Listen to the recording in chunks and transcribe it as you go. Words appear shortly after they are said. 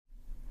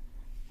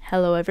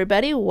Hello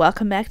everybody,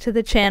 welcome back to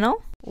the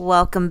channel.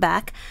 Welcome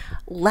back.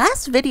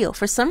 Last video,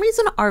 for some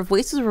reason our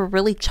voices were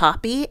really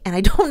choppy and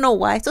I don't know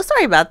why, so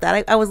sorry about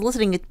that. I was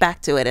listening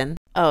back to it and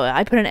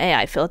I put an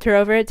AI filter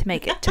over it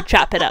to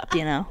chop it up,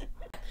 you know.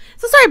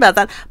 So sorry about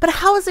that. But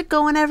how is it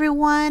going,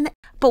 everyone?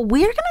 But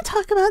we're going to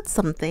talk about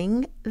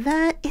something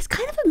that is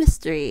kind of a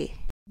mystery.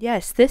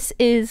 Yes, this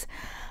is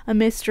a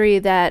mystery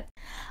that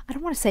I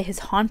don't want to say has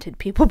haunted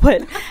people,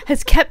 but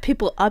has kept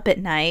people up at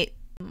night.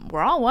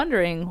 We're all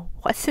wondering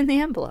what's in the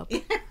envelope.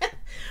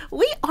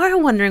 We are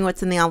wondering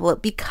what's in the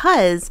envelope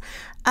because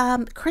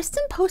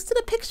Christen posted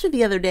a picture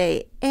the other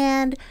day,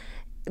 and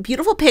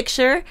beautiful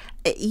picture,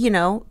 you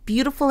know,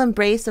 beautiful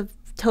embrace of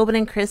Tobin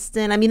and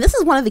Christen. I mean, this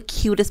is one of the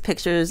cutest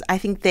pictures I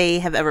think they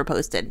have ever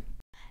posted.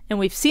 And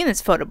we've seen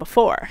this photo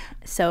before,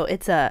 so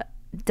it's a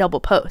double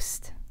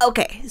post.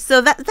 Okay,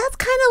 so that's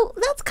kind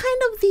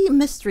of the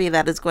mystery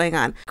that is going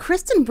on.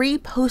 Christen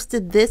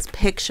reposted this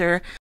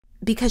picture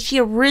because she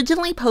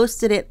originally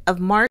posted it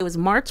it was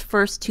March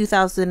 1st,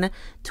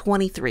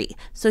 2023.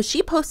 So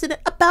she posted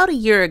it about a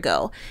year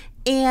ago.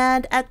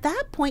 And at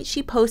that point,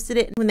 she posted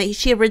it when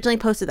she originally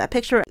posted that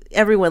picture.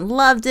 Everyone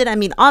loved it. I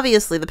mean,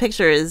 obviously, the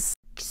picture is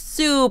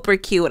super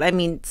cute. I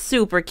mean,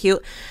 super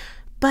cute.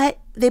 But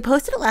they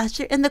posted it last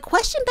year. And the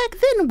question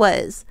back then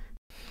was,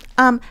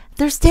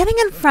 they're standing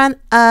in front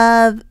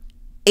of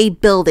a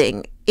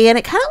building. And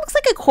it kind of looks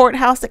like a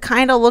courthouse. It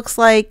kind of looks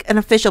like an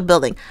official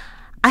building.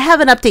 I have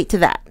an update to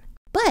that.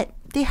 But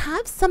they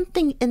have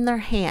something in their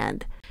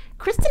hand.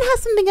 Christen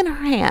has something in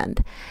her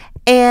hand.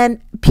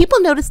 And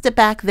people noticed it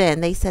back then.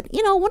 They said,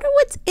 you know, I wonder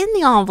what's in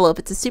the envelope.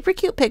 It's a super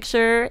cute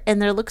picture.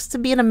 And there looks to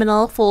be in a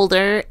manila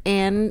folder.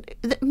 And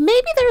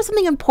maybe there's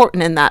something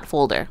important in that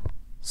folder.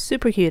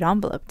 Super cute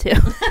envelope, too.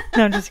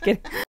 No, I'm just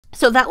kidding.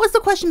 So that was the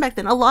question back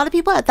then. A lot of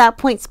people at that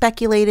point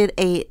speculated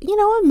a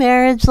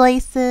marriage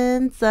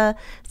license, some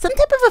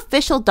type of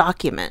official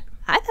document.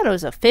 I thought it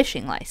was a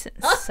fishing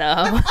license.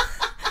 So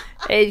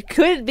it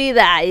could be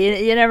that.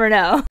 You never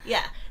know.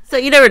 Yeah. So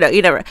you never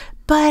know.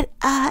 But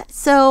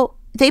so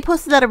they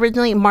posted that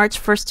originally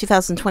March 1st,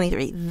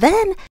 2023.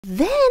 Then 2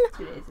 days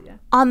ago,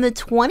 on the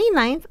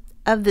 29th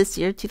of this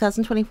year,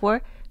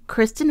 2024,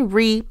 Christen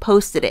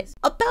reposted it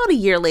about a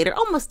year later,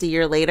 almost a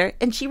year later,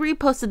 and she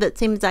reposted that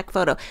same exact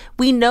photo.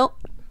 We know,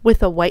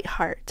 with a white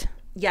heart.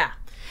 Yeah.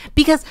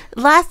 Because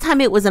last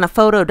time it was in a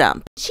photo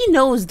dump.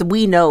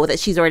 We know that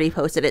she's already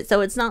posted it.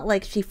 So it's not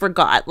like she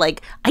forgot.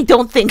 Like,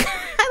 maybe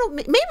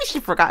she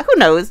forgot. Who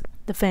knows?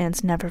 The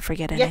fans never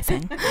forget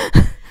anything.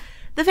 Yeah.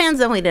 The fans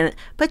definitely didn't.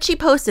 But she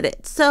posted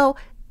it. So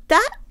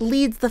that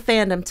leads the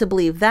fandom to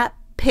believe that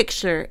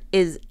picture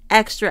is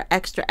extra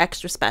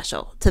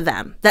special to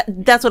them.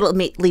 That's what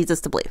it leads us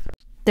to believe.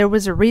 There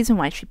was a reason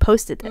why she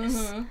posted this.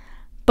 Mm-hmm.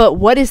 But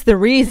what is the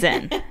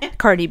reason?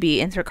 Cardi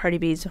B, insert Cardi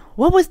B's,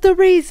 what was the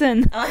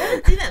reason? Oh, I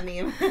haven't seen that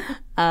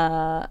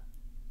meme.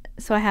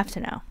 So I have to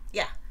know.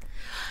 Yeah.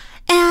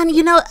 And,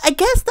 I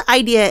guess the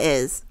idea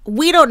is,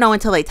 we don't know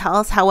until they tell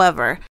us.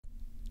 However,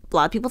 a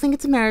lot of people think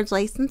it's a marriage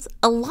license.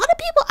 A lot of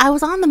people, I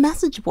was on the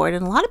message board,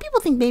 and a lot of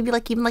people think maybe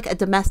even a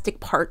domestic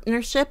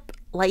partnership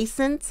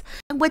license.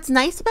 And what's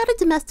nice about a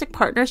domestic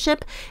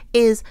partnership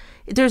is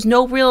there's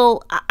no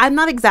real, I'm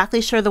not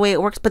exactly sure the way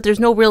it works, but there's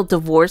no real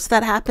divorce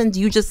that happens.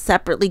 You just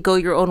separately go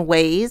your own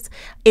ways.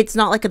 It's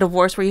not like a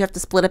divorce where you have to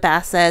split up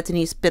assets and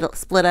you split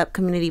up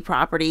community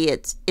property.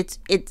 It's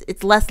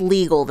less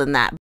legal than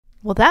that.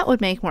 Well, that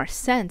would make more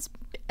sense,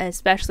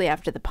 especially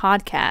after the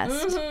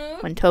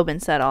podcast, when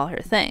Tobin said all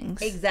her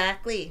things.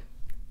 Exactly.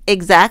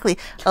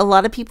 A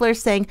lot of people are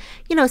saying,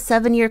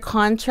 7-year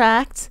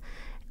contract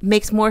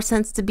makes more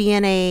sense to be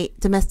in a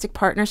domestic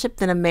partnership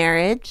than a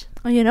marriage.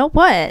 Well, you know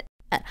what?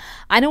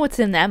 I know what's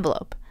in the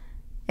envelope.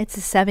 It's a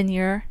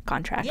 7-year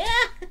contract.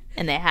 Yeah.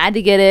 And they had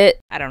to get it,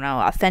 I don't know,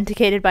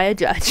 authenticated by a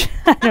judge.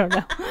 I don't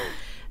know.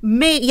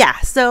 Yeah.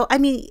 So, I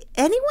mean,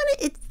 anyone,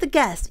 it's the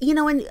guest.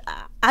 And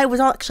I was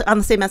actually on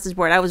the same message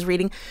board. I was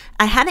reading.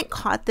 I hadn't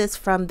caught this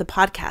from the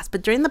podcast,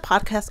 but during the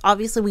podcast,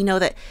 obviously, we know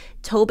that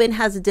Tobin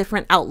has a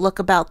different outlook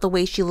about the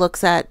way she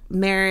looks at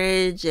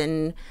marriage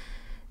and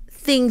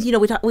things.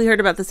 We heard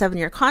about the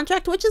 7-year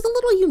contract, which is a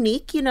little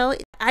unique.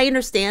 I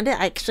understand it.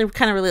 I actually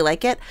kind of really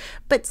like it.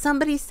 But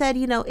somebody said,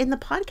 in the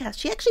podcast,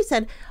 she actually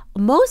said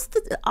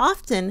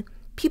often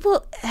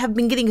people have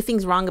been getting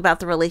things wrong about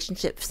the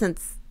relationship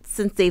since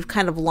they've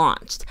kind of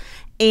launched.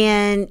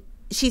 And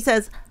she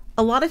says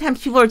a lot of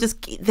times people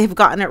they've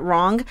gotten it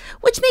wrong,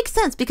 which makes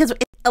sense because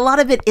a lot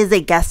of it is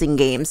a guessing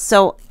game.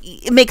 So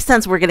it makes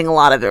sense we're getting a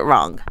lot of it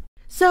wrong.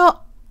 So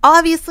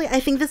obviously, I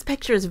think this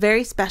picture is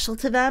very special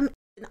to them.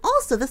 And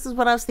also, this is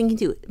what I was thinking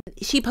too.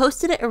 She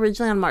posted it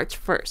originally on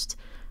March 1st,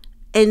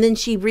 and then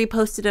she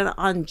reposted it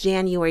on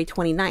January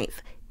 29th.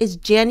 Is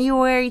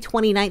January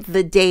 29th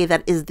the day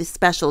that is the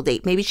special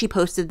date? Maybe she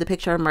posted the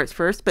picture on March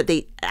 1st, but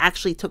they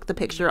actually took the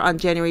picture on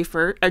January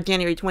 1st or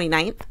January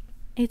 29th.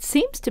 It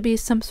seems to be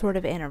some sort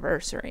of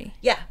anniversary.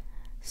 Yeah.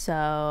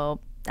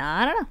 So,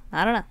 I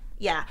don't know.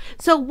 Yeah.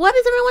 So what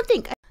does everyone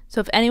think? So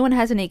if anyone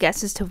has any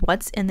guesses to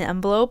what's in the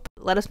envelope,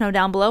 let us know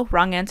down below.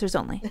 Wrong answers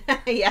only.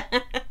 Yeah.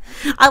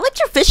 I liked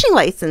your fishing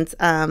license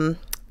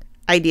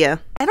idea.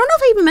 I don't know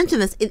if I even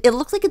mentioned this. It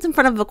looks like it's in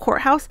front of a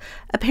courthouse.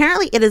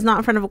 Apparently, it is not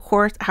in front of a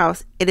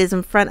courthouse. It is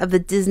in front of the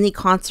Disney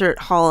Concert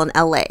Hall in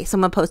LA.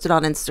 Someone posted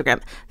on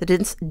Instagram.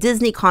 The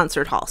Disney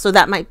Concert Hall. So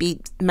that might be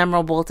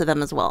memorable to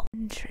them as well.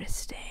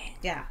 Interesting.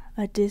 Yeah.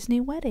 A Disney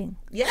wedding.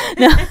 Yeah.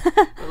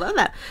 I love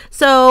that.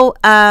 So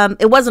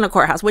it wasn't a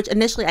courthouse, which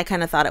initially I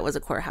kind of thought it was a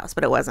courthouse,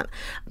 but it wasn't.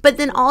 But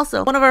then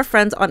also one of our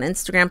friends on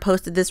Instagram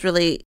posted this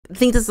I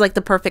think this is like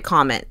the perfect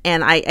comment.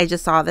 And I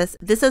just saw this.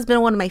 This has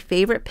been one of my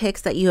favorite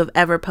pics that you have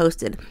ever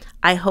posted.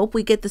 I hope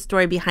we get the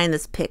story behind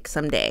this pic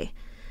someday.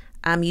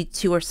 You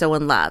two are so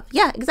in love.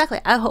 Yeah,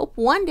 exactly. I hope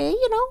one day,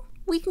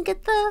 we can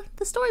get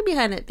the story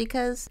behind it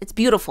because it's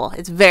beautiful.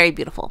 It's very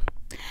beautiful.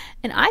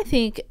 And I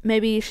think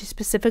maybe she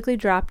specifically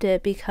dropped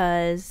it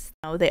because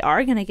they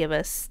are going to give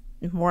us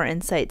more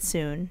insight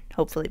soon,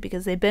 hopefully,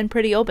 because they've been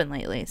pretty open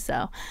lately.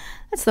 So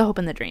that's the hope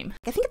and the dream.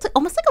 I think it's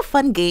almost like a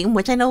fun game,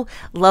 which I know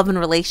love and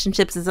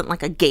relationships isn't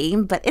like a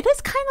game, but it is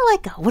kind of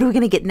like, what are we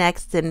going to get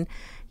next? And,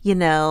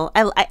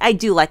 I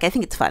do I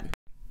think it's fun.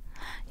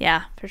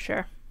 Yeah, for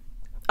sure.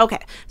 Okay,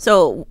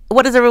 so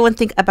what does everyone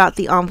think about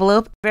the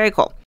envelope? Very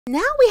cool.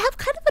 Now we have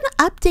kind of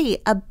an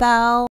update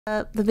about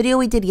the video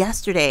we did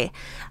yesterday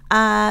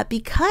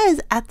because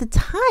at the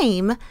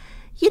time,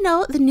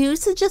 the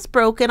news had just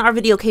broken. Our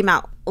video came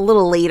out a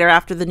little later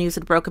after the news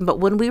had broken, but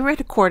when we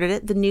recorded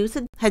it, the news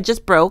had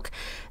just broke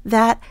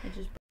that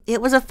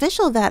it was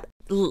official that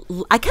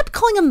I kept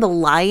calling them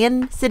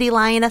the City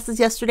Lionesses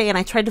yesterday, and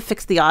I tried to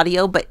fix the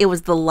audio, but it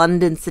was the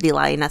London City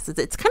Lionesses.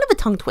 It's kind of a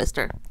tongue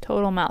twister.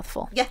 Total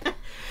mouthful. Yeah.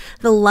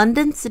 The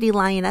London City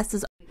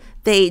Lionesses,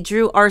 they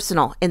drew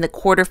Arsenal in the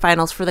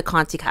quarterfinals for the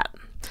Conti Cup.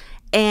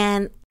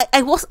 And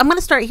I'm going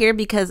to start here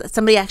because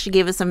somebody actually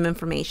gave us some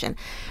information.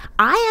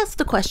 I asked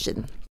the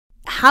question,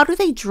 how do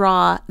they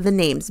draw the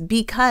names?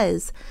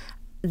 Because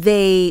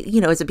they,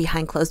 is it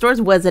behind closed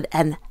doors? Was it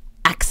an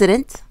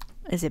accident?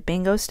 Is it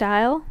bingo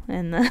style?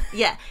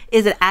 Yeah.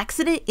 Is it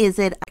accident?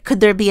 Could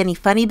there be any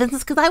funny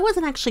business? Because I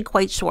wasn't actually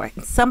quite sure.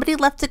 Somebody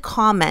left a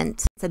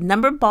comment. Said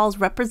number of balls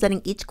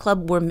representing each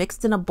club were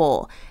mixed in a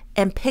bowl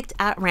and picked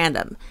at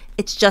random.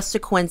 It's just a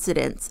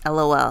coincidence.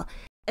 LOL.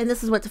 And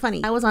this is what's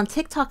funny. I was on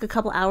TikTok a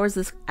couple hours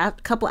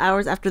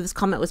after this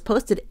comment was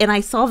posted, and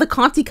I saw the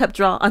Conti Cup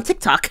draw on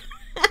TikTok.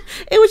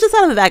 It was just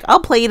out of the bag.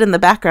 I'll play it in the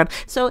background.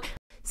 So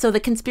the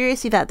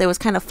conspiracy that there was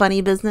kind of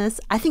funny business,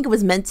 I think it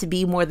was meant to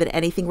be more than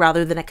anything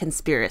rather than a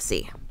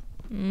conspiracy.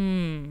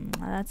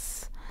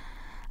 That's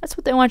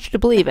what they want you to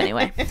believe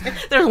anyway.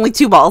 There's only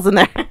 2 balls in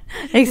there.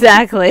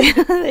 Exactly.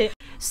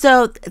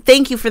 So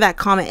thank you for that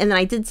comment. And then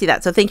I did see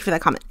that. So thank you for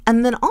that comment.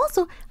 And then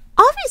also,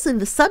 obviously,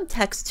 the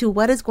subtext to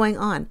what is going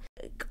on.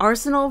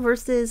 Arsenal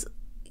versus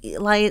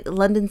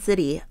London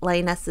City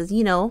Lionesses.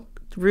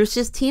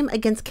 Ruesha's team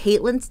against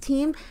Caitlin's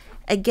team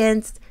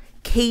against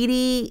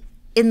Katie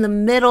in the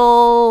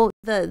middle,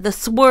 the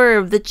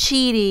swerve, the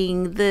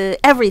cheating, the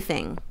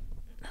everything.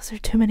 Those are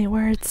too many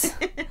words.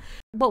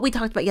 What we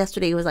talked about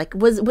yesterday was like,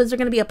 was there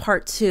going to be a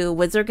part 2?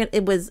 Was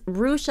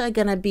Ruesha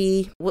going to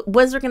be,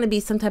 was there going to be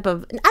some type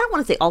of, I don't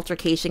want to say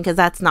altercation because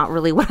that's not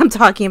really what I'm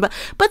talking about,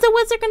 but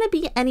was there going to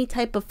be any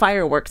type of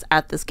fireworks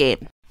at this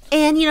game?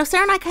 And,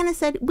 Sara and I kind of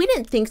said, we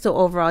didn't think so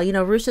overall.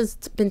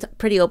 Ruesha's been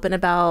pretty open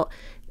about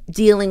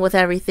dealing with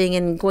everything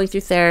and going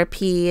through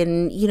therapy.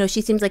 And,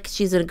 she seems like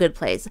she's in a good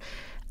place.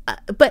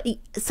 But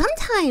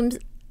sometimes,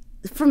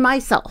 for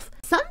myself,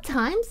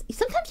 sometimes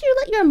you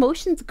let your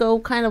emotions go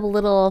kind of a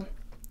little,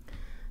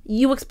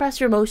 you express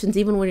your emotions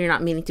even when you're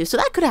not meaning to. So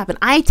that could happen.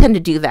 I tend to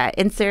do that.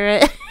 And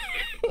Sara,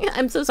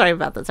 I'm so sorry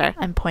about that, Sara.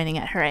 I'm pointing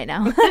at her right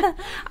now.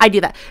 I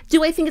do that.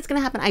 Do I think it's going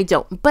to happen? I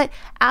don't. But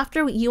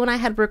after you and I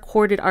had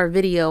recorded our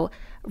video,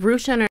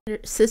 Ruesha and her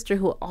sister,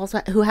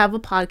 who have a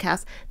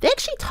podcast, they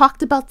actually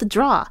talked about the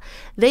draw.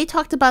 They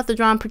talked about the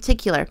draw in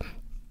particular.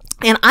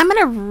 And I'm going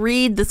to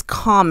read this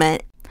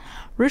comment.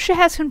 Ruesha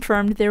has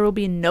confirmed there will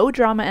be no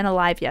drama in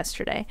Alive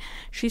yesterday.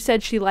 She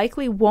said she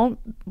likely won't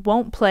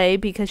play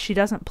because she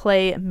doesn't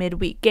play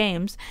midweek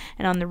games,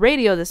 and on the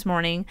radio this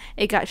morning,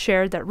 it got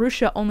shared that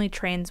Ruesha only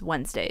trains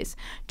Wednesdays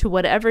to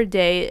whatever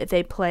day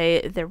they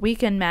play their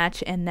weekend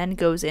match and then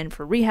goes in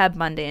for rehab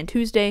Monday and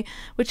Tuesday,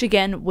 which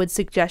again would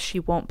suggest she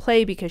won't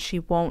play because she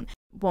won't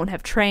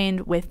have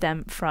trained with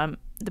them from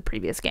the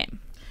previous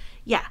game.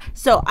 Yeah,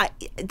 so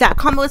that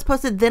comment was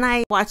posted. Then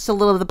I watched a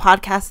little of their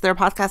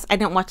podcast. I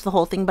didn't watch the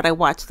whole thing, but I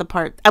watched the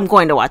part. I'm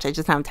going to watch. I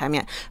just haven't time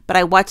yet. But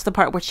I watched the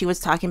part where she was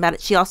talking about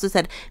it. She also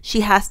said she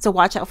has to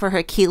watch out for her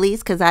Achilles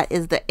because that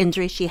is the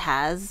injury she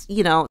has,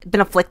 been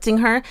afflicting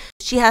her.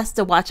 She has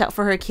to watch out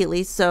for her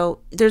Achilles.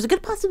 So there's a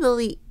good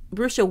possibility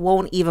Ruesha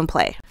won't even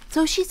play.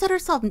 So she said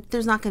herself,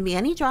 there's not going to be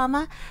any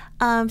drama.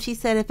 She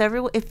said if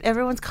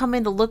everyone's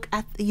coming to look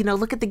at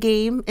the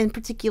game in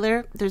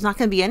particular, there's not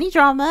going to be any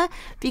drama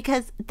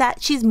because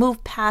that she's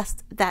moved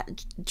past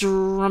that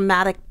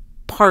dramatic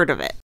part of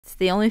it. It's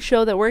the only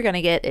show that we're going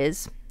to get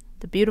is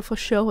the beautiful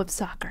show of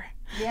soccer.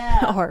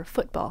 Yeah. Or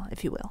football,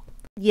 if you will.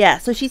 Yeah.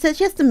 So she said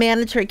she has to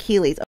manage her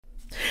Achilles.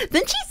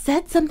 Then she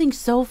said something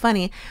so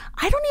funny.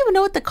 I don't even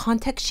know what the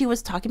context she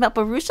was talking about,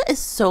 but Ruesha is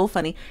so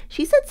funny.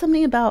 She said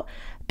something about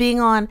being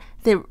on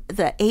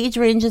the age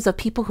ranges of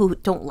people who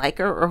don't like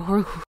her or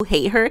who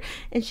hate her.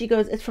 And she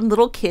goes, it's from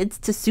little kids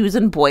to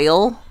Susan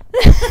Boyle.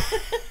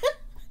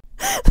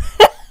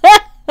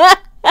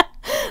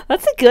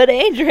 That's a good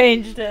age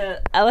range.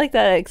 I like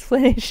that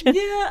explanation.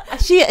 Yeah,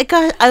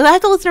 I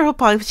have to listen to her whole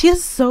podcast. She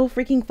is so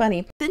freaking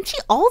funny. Then she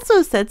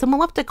also said, someone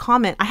left a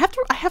comment. I have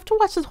to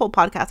watch this whole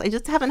podcast. I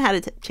just haven't had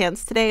a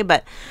chance today,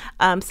 but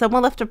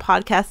someone left a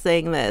podcast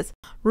saying this.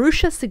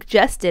 Ruesha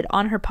suggested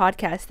on her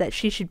podcast that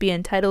she should be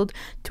entitled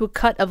to a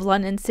cut of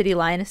London City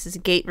Lioness's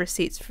gate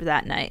receipts for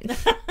that night.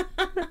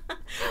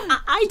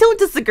 I don't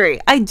disagree.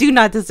 I do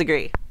not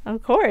disagree.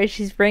 Of course,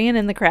 she's bringing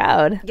in the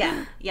crowd.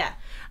 Yeah.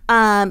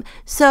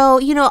 So,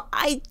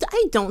 I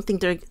don't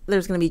think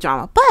there's going to be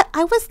drama, but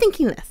I was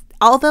thinking this.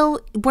 Although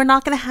we're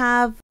not going to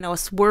have, a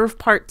swerve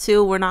part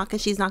 2,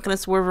 she's not going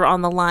to swerve her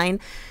on the line.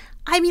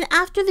 I mean,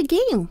 after the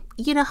game,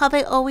 how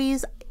they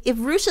always, if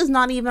Ruesha's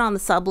not even on the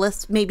sub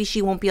list, maybe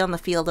she won't be on the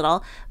field at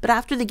all. But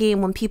after the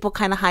game, when people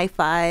kind of high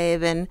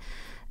five and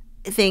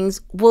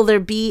things, will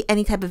there be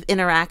any type of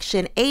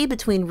interaction,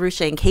 between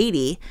Ruesha and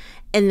Katie?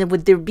 And then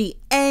would there be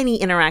any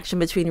interaction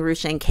between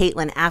Ruesha and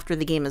Caitlin after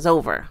the game is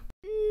over?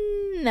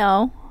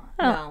 No.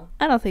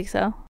 I don't think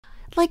so.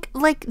 Like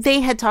they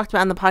had talked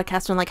about on the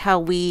podcast, and like how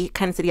we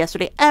kind of said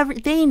yesterday,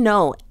 they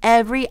know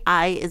every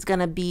eye is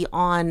going to be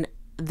on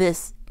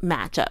this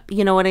matchup.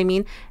 You know what I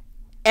mean?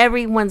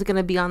 Everyone's going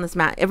to be on this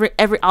match.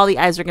 All the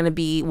eyes are going to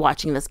be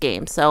watching this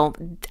game. So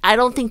I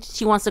don't think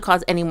she wants to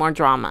cause any more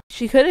drama.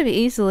 She could have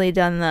easily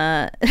done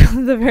the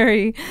the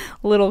very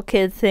little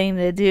kid thing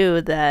to do,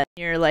 that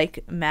you're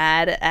like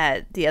mad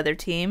at the other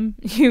team.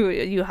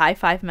 You high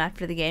five them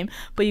after the game,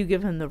 but you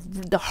give them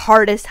the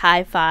hardest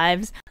high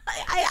fives.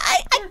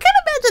 I can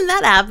imagine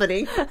that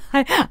happening.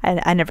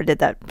 I never did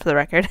that, for the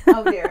record.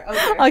 Oh dear.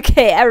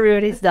 Okay,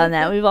 everybody's done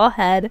that. We've all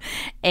had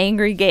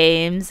angry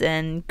games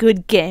and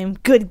good game,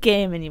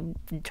 and you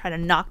try to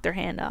knock their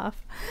hand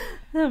off.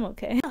 I'm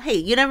okay. Hey,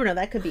 you never know.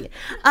 That could be it.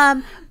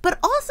 But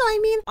also, I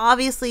mean,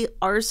 obviously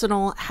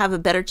Arsenal have a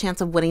better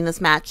chance of winning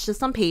this match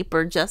just on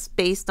paper, just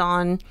based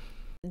on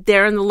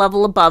they're in the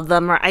level above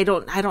them, or I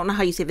don't know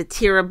how you say, the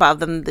tier above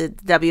them, the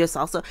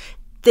WSL. So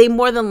they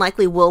more than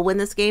likely will win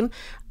this game.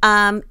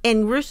 And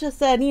Ruesha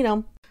said,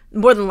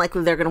 more than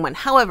likely they're going to win.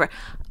 However,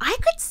 I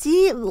could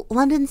see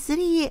London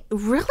City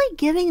really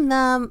giving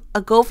them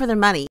a go for their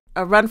money,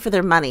 a run for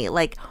their money.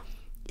 Like,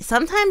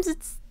 sometimes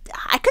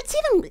I could see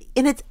them,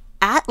 and it's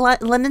at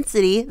London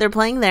City. They're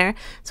playing there.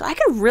 So I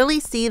could really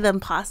see them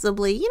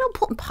possibly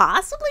pulling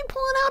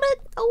out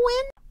a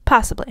win.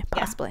 Possibly.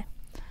 Yeah.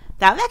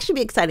 That would actually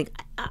be exciting.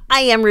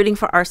 I am rooting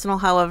for Arsenal.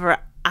 However,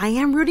 I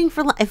am rooting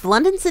for, if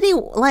London City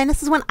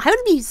Lionesses win, I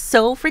would be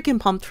so freaking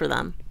pumped for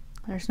them.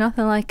 There's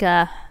nothing like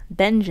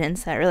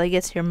vengeance that really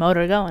gets your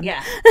motor going.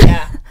 Yeah.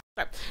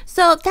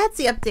 So that's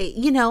the update,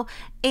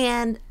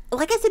 and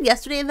like I said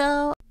yesterday,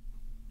 though,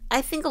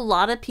 I think a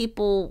lot of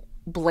people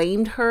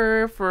blamed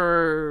her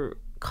for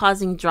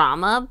causing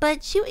drama,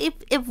 but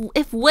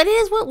if what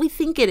is what we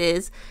think it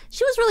is,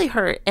 she was really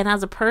hurt. And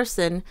as a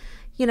person,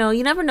 you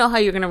never know how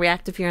you're going to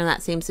react if you're in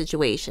that same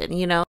situation,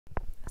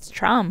 It's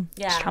trauma.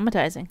 Yeah. It's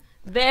traumatizing.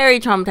 Very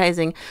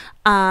traumatizing.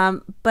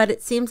 But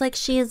it seems like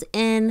she is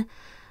in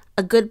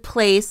a good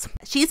place.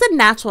 She's a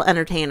natural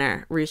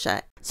entertainer,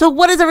 Ruesha. So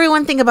what does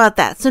everyone think about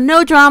that? So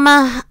no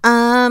drama.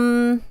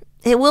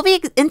 It will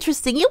be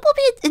interesting. It will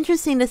be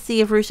interesting to see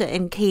if Ruesha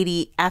and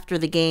Katie after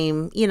the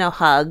game,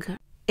 hug,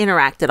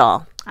 interact at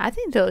all. I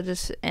think they'll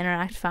just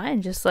interact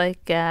fine, just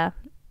like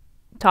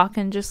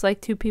talking, just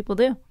like two people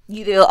do.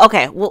 You do?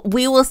 Okay. Well,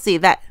 we will see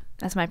that.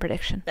 That's my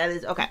prediction. That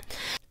is okay.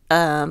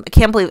 I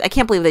can't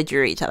believe they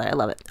drew each other. I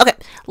love it. Okay,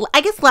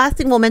 I guess last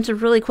thing we'll mention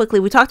really quickly.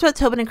 We talked about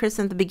Tobin and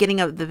Christen at the beginning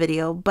of the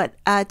video, but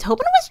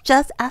Tobin was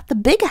just at the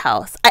big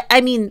house.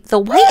 I mean, the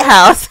White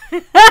House.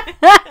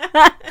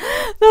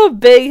 The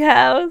big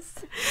house.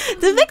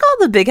 Did they call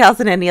it the big house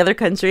in any other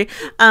country?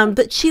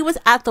 But she was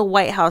at the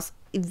White House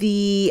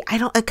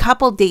a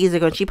couple days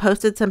ago, and she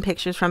posted some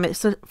pictures from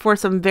it for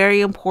some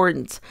very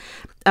important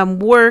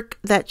work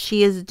that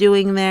she is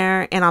doing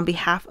there, and on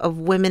behalf of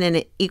women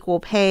in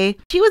equal pay.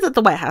 She was at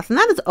the White House, and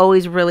that is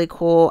always really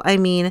cool. I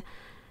mean,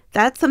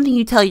 that's something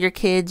you tell your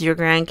kids, your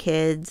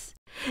grandkids.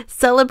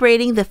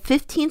 Celebrating the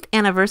 15th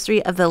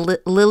anniversary of the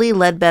Lilly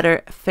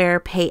Ledbetter Fair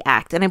Pay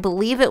Act. And I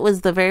believe it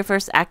was the very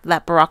first act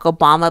that Barack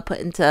Obama put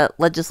into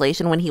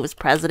legislation when he was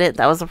president.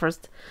 That was the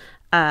first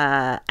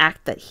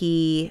act that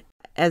he,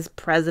 as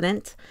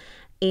president,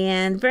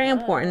 and very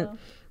important.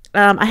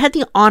 I had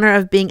the honor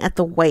of being at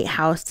the White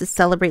House to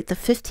celebrate the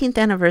 15th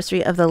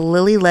anniversary of the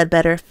Lilly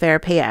Ledbetter Fair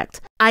Pay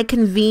Act. I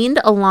convened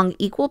along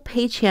equal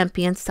pay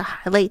champions to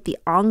highlight the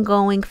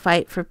ongoing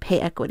fight for pay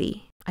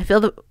equity. I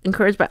feel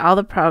encouraged by all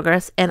the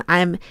progress, and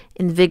I'm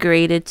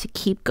invigorated to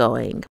keep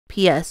going.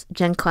 P.S.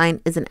 Jen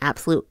Klein is an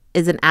absolute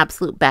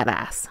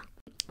badass.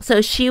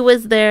 So she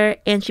was there,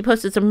 and she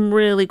posted some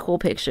really cool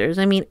pictures.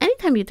 I mean,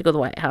 anytime you get to go to the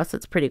White House,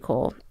 it's pretty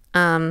cool.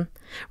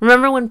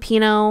 Remember when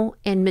Pino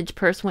and Midge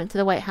Purse went to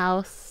the White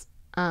House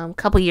a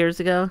couple years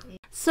ago?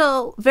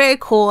 So very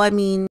cool. I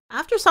mean,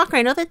 after soccer,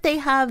 I know that they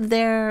have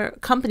their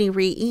company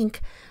Re-Inc.,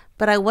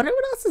 but I wonder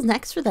what else is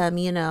next for them,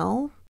 you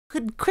know?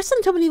 Could Kristen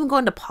and Tobin even go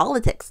into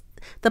politics?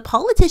 The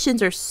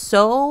politicians are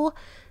so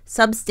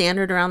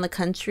substandard around the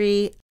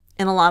country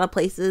in a lot of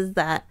places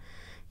that,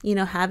 you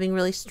know, having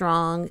really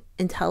strong,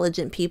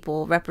 intelligent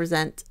people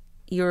represent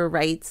your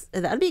rights,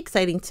 that'd be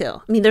exciting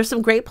too. I mean, there's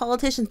some great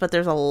politicians, but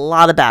there's a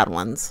lot of bad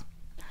ones.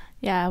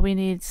 Yeah, we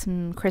need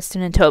some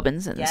Christen and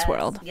Tobin'S in this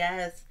world.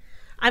 Yes.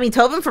 I mean,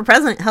 Tobin for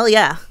president, hell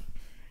yeah.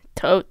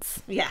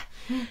 Totes. Yeah.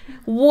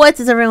 What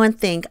does everyone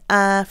think?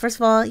 First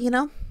of all, you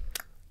know,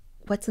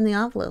 what's in the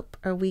envelope?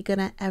 Are we going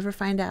to ever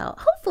find out?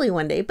 Hopefully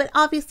one day. But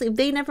obviously, if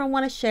they never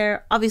want to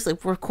share, obviously,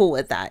 we're cool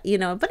with that, you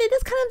know. But it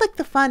is kind of like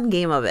the fun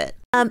game of it.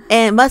 And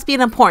it must be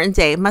an important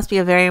day. It must be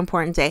a very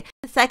important day.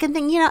 The second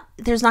thing, you know,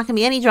 there's not going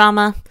to be any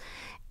drama.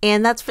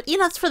 And that's, for, you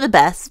know, it's for the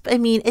best. I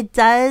mean,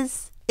 it's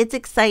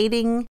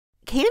exciting.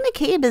 Katie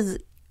McCabe is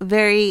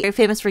very, very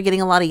famous for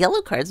getting a lot of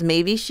yellow cards.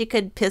 Maybe she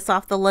could piss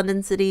off the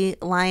London City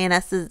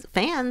Lionesses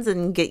fans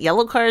and get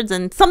yellow cards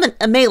and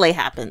a melee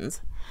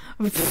happens.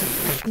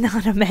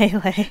 Not a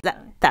melee.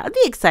 That would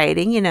be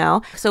exciting, you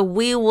know. So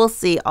we will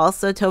see.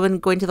 Also, Tobin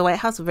going to the White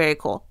House, very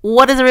cool.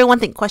 What does everyone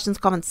think? Questions,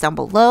 comments down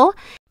below.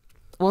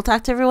 We'll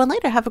talk to everyone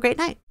later. Have a great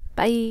night.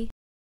 Bye.